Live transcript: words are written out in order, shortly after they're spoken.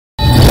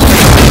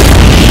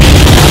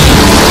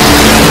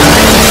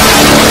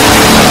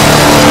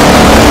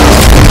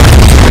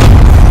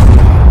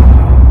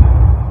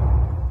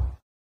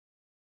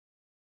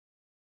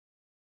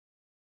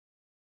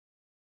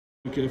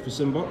Okay, for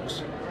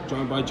SimBoxx,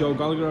 joined by Joe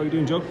Gallagher. How are you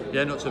doing, Joe?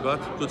 Yeah, not too bad.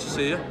 Good to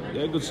see you.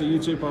 Yeah, good to see you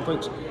too, pal.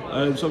 Thanks.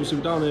 So obviously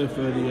we're down here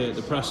for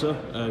the presser.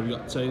 We've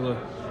got Taylor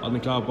on the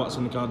card, Bout's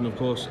on the card, and of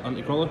course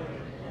Anthony Crolla.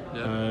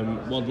 Yeah.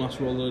 One last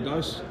roll of the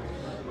dice.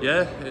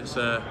 Yeah, it's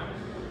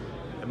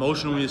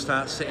emotional when you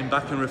start sitting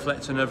back and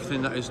reflecting on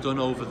everything that he's done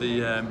over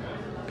the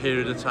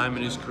period of time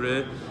in his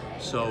career.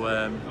 So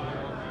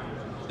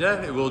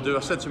yeah, it will do.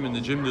 I said to him in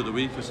the gym the other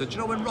week, I said, do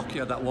you know when Rocky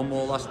had that one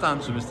more last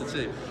dance with Mr.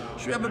 T?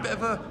 Should we have a bit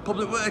of a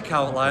public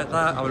workout like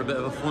that? Have a bit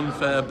of a fun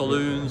fair,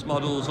 balloons,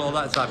 models, all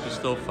that type of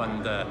stuff,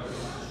 and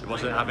he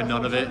wasn't having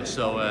none of it.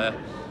 So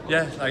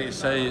yeah, like you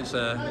say,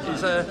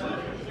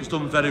 he's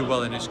done very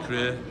well in his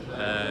career.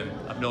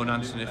 I've known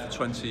Anthony for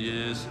 20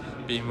 years,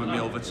 been with me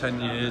over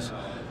 10 years,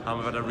 and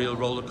we've had a real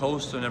roller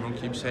coaster, and everyone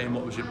keeps saying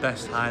what was your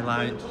best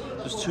highlight.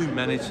 There's too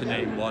many to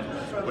name one.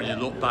 When you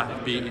look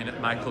back, beating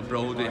at Michael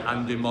Brodie,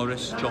 Andy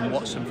Morris, John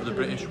Watson for the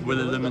British,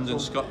 Willie Limmonds in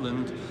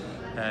Scotland,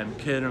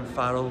 Kieran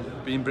Farrell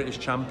being British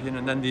champion,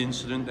 and then the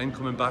incident, then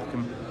coming back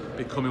and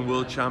becoming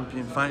world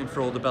champion, fighting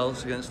for all the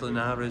belts against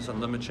Linares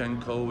and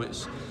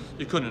Lomachenko.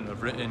 You couldn't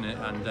have written it,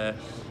 and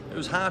it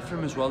was hard for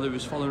him as well. He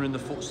was following in the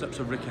footsteps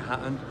of Ricky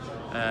Hatton.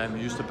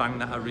 He used to bang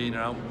that arena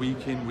out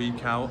week in,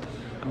 week out.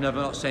 I'm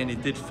not saying he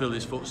did fill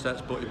his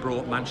footsteps, but he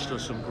brought Manchester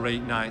some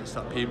great nights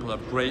that people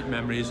have great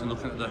memories. And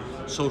looking at the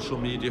social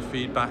media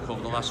feedback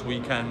over the last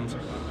weekend,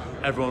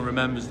 everyone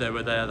remembers they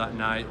were there that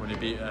night when he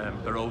beat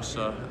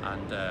Barossa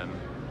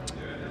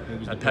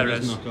and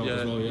Perez.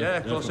 Yeah,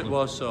 of course it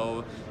was.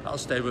 So that'll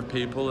stay with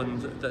people,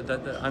 and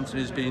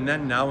Anthony's been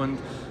then now, and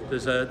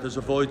there's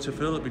a void to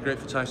fill. It'd be great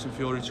for Tyson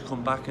Fury to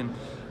come back and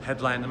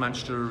headline the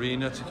Manchester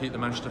Arena to keep the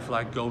Manchester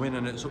flag going,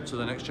 and it's up to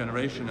the next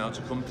generation now to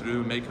come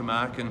through, make a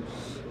mark, and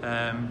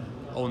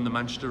own the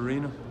Manchester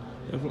Arena.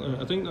 Definitely.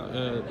 I think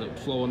that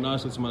flow on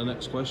nicely to my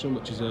next question,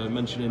 which is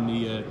mentioning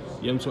the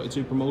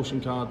M22 promotion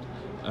card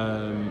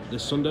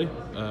this Sunday.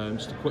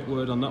 Just a quick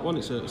word on that one.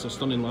 It's a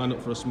stunning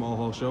lineup for a small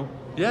hall show.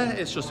 Yeah,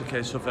 it's just a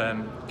case of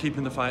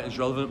keeping the fighters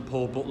relevant.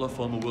 Paul Butler,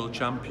 former world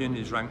champion,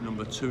 he's ranked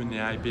 #2 in the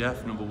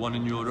IBF, #1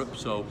 in Europe,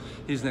 so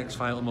his next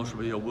fight will most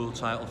probably be a world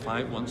title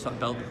fight once that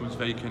belt becomes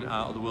vacant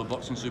out of the World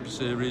Boxing Super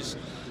Series.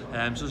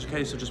 So it's a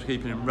case of just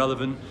keeping him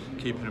relevant,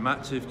 keeping him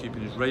active,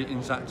 keeping his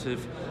ratings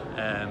active.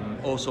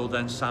 Also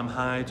then Sam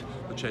Hyde,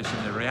 we're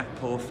chasing the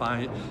Riakpo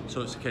fight,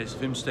 so it's a case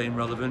of him staying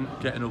relevant,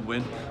 getting a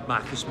win.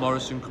 Marcus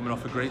Morrison coming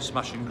off a great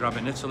smash and grab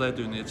in Italy,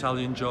 doing the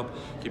Italian job,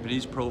 keeping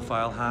his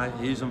profile high.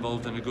 He's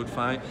involved in a good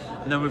fight.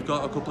 And then we've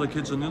got a couple of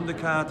kids on the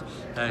undercard,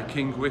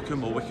 King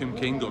Wickham, or Wickham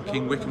King, or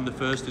King Wickham the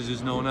First as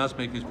he's known as,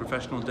 making his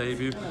professional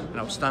debut, an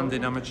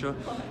outstanding amateur.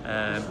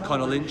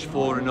 Conor Lynch,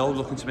 4-0,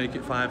 looking to make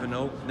it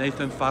 5-0.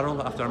 Nathan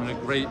Farrell, after having a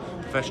great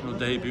professional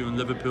debut in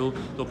Liverpool,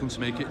 looking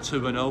to make it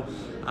 2-0.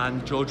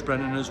 And George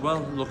Brennan as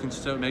well, looking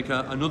to make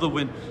another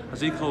win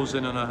as he closes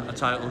in on a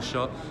title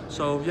shot.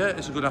 So yeah,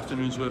 it's a good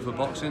afternoon's worth of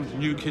boxing.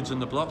 New kids on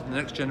the block, the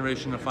next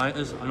generation of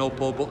fighters. I know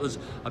Paul Butler's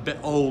a bit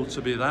old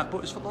to be that,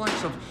 but it's for the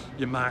likes of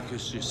your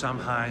Marcus, your Sam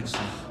Hydes,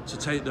 to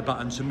take the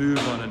baton, to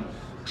move on and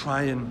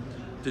try and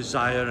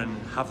desire and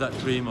have that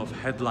dream of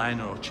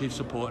headliner or chief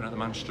supporter at the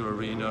Manchester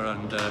Arena.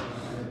 And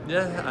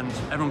yeah, and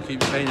everyone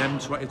keeps saying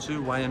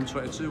M22, why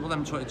M22? Well,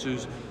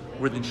 M22's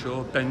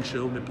Wythenshawe,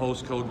 Benchill, my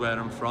postcode where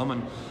I'm from,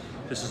 and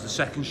this is the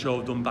second show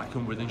I've done back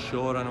in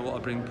Wythenshawe, and I want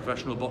to bring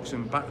professional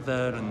boxing back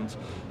there, and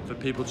for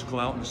people to come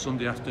out on a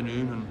Sunday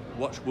afternoon and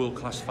watch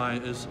world-class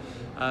fighters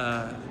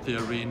the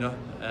arena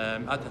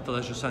at the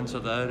leisure centre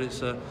there.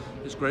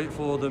 It's great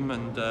for them,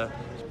 and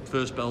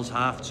first bell's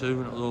 2:30,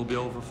 and it'll all be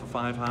over for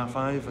 5,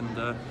 5:30,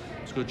 and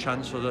it's a good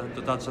chance for the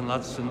dads and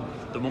lads and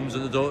the mums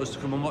and the daughters to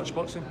come and watch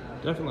boxing.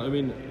 Definitely. I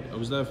mean, I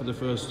was there for the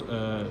first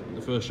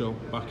show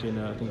back in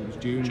I think it was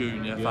June.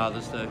 June, yeah,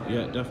 Father's Day.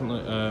 Yeah,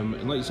 definitely.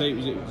 And like you say,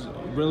 it was a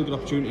really good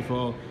opportunity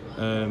for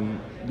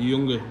the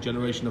younger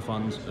generation of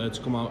fans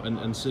to come out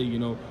and see, you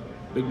know,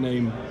 big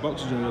name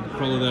boxers. You know, you had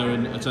Crolla there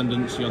in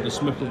attendance. You had the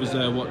Smith brothers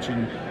there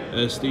watching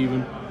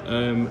Stephen.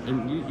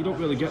 And you don't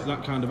really get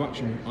that kind of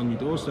action on your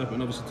doorstep,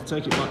 and obviously to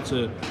take it back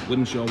to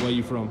Wythenshawe, where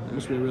you're from, it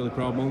must be a really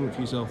proud moment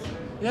for yourself.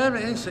 Yeah,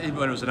 it is. Even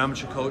when I was an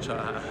amateur coach,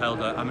 I held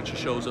amateur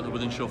shows at the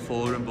Wythenshawe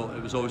Forum, but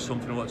it was always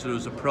something I wanted to do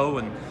as a pro,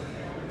 and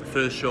the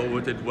first show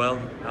we did well,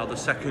 now the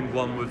second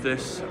one with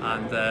this,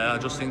 and I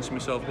just think to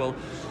myself, well,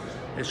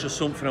 it's just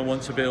something I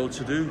want to be able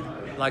to do.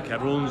 Like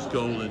everyone's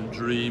goal and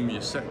dream,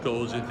 you set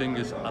goals, the thing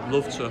is, I'd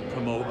love to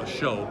promote a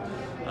show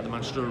at the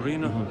Manchester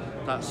Arena.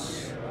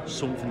 That's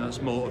something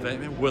that's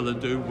motivating me. Will I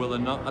do, will I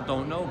not, I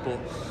don't know, but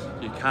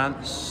you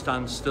can't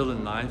stand still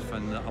in life,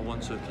 and I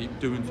want to keep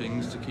doing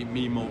things to keep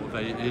me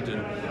motivated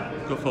and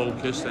go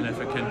focused. And if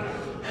I can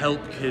help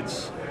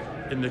kids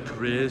in their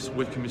careers,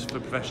 Wickham is for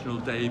professional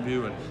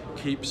debut, and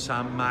keep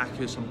Sam,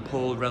 Marcus and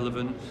Paul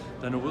relevant,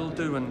 then I will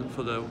do. And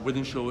for the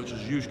Wythenshawe, which is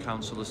a huge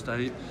council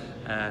estate,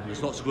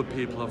 there's lots of good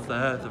people up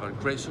there. They've had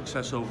great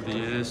success over the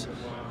years,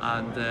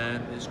 and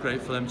it's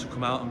great for them to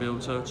come out and be able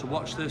to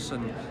watch this,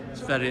 and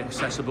it's very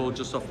accessible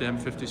just off the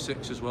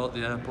M56 as well at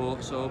the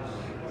airport, so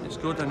it's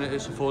good, and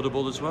it's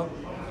affordable as well.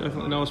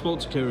 Definitely. Now, I spoke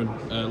to Kieran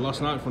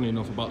last night, funny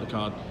enough, about the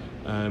card,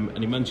 and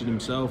he mentioned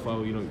himself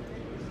how, you know,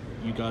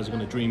 you guys are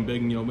going to dream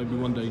big, and, you know, maybe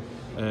one day,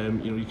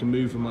 you know, you can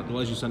move from like the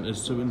leisure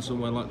centres to in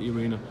somewhere like the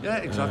arena. Yeah,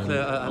 exactly.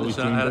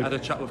 I had a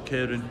chat with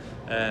Kieran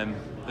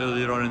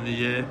earlier on in the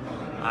year,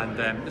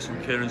 and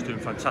listen, Kieran's doing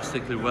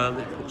fantastically well.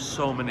 He puts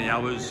so many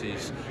hours. He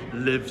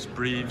lives,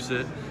 breathes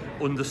it,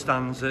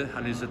 understands it,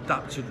 and he's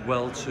adapted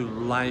well to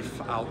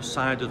life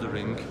outside of the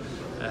ring.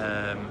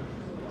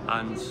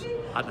 And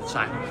at the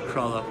time of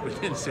Crolla, we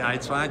didn't see eye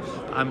to eye.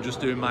 I'm just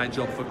doing my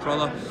job for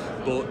Crolla,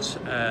 but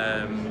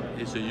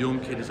he's a young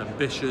kid, he's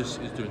ambitious,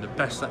 he's doing the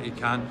best that he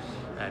can.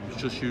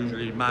 He's just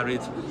usually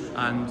married,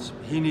 and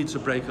he needs to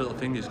break a little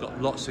thing. He's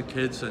got lots of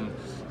kids, and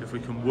if we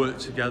can work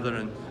together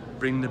and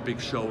bring the big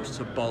shows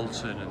to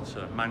Bolton and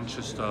to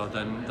Manchester,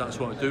 then that's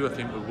what we do. I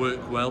think we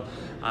work well,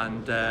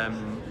 and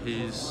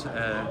he's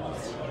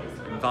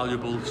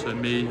invaluable to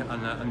me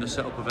and the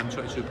setup of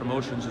M22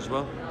 Promotions as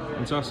well.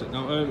 Fantastic.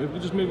 Now, if we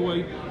just move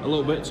away a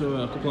little bit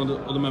to a couple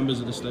of other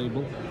members of the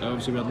stable.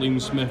 Obviously, we had Liam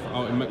Smith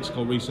out in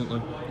Mexico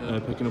recently,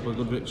 picking up a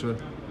good victory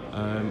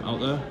out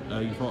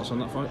there. Your thoughts on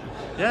that fight?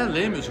 Yeah,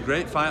 Liam, it was a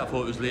great fight. I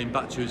thought it was Liam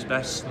back to his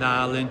best,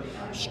 snarling,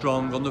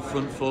 strong on the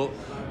front foot.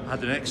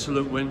 Had an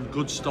excellent win,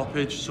 good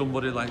stoppage.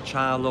 Somebody like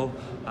Charlo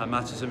and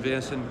Mattis and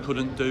Viersen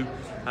couldn't do,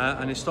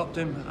 and he stopped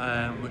him,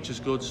 which is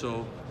good.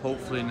 So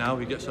hopefully now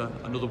he gets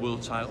another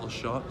world title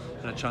shot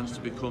and a chance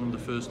to become the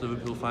first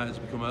Liverpool fighter to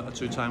become a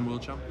two-time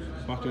world champ.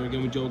 Back here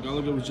again with Joe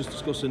Gallagher. Was just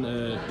discussing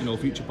you know,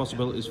 future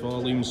possibilities for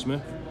Liam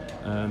Smith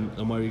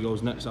and where he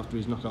goes next after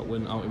his knockout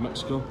win out in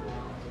Mexico.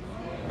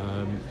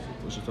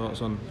 What's your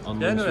thoughts on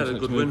Yeah, no, he had a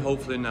good move? win.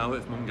 Hopefully now,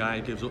 if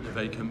Mungai gives up the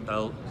vacant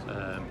belt,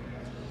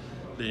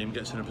 Liam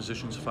gets in a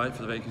position to fight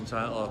for the vacant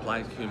title.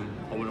 I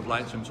would have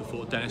liked him to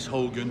fight Dennis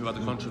Hogan, who had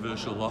a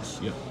controversial loss.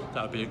 Yeah.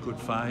 That would be a good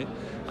fight.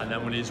 And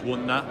then when he's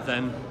won that,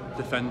 then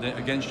defend it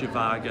against your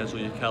Vargas or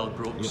your Kell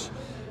Brooks.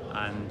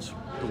 Yeah. And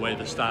the way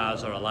the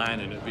stars are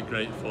aligning, it'd be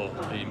great for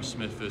Liam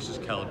Smith versus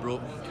Kell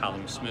Brook,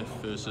 Callum Smith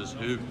versus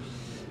who?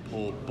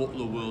 Paul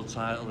Butler world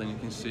title, and you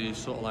can see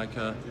sort of like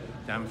a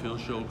Anfield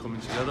show coming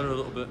together a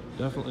little bit.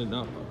 Definitely.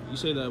 Now, you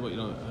say there, but you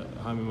know,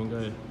 Jaime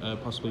Mungai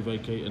possibly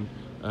vacating.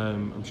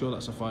 I'm sure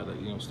that's a fight that,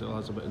 you know, still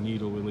has a bit of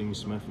needle with Liam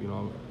Smith, you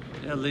know.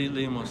 Yeah,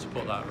 Liam wants to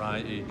put that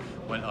right. He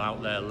went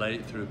out there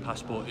late through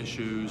passport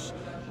issues,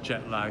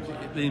 jet lag.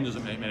 Liam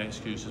doesn't make many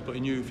excuses, but he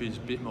knew if he's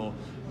a bit more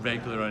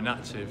regular and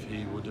active,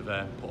 he would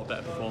have put a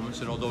better performance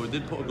in. Although he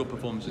did put a good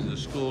performance in, the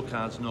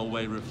scorecards no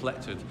way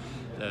reflected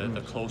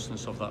the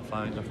closeness of that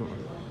fight.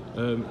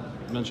 Definitely.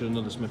 Mentioned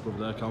another Smith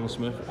over there, Callum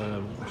Smith.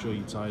 I'm sure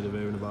you're tired of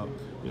hearing about,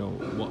 you know,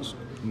 what's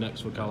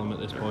next for Callum at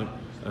this point.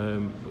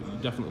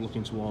 Definitely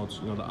looking towards,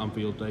 you know, the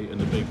Anfield date and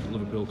the big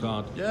Liverpool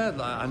card. Yeah,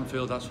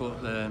 Anfield, that's what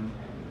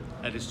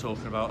Eddie's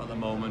talking about at the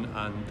moment,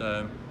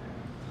 and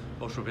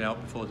most will be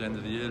out before the end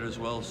of the year as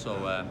well.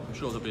 So I'm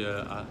sure there'll be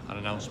an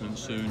announcement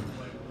soon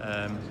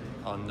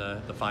on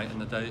the fight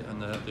and the date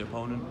and the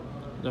opponent.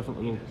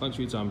 Definitely. Well, thanks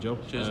for your time, Joe.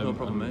 Cheers, no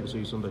problem, mate. We'll see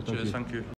you Sunday. Cheers, thank you.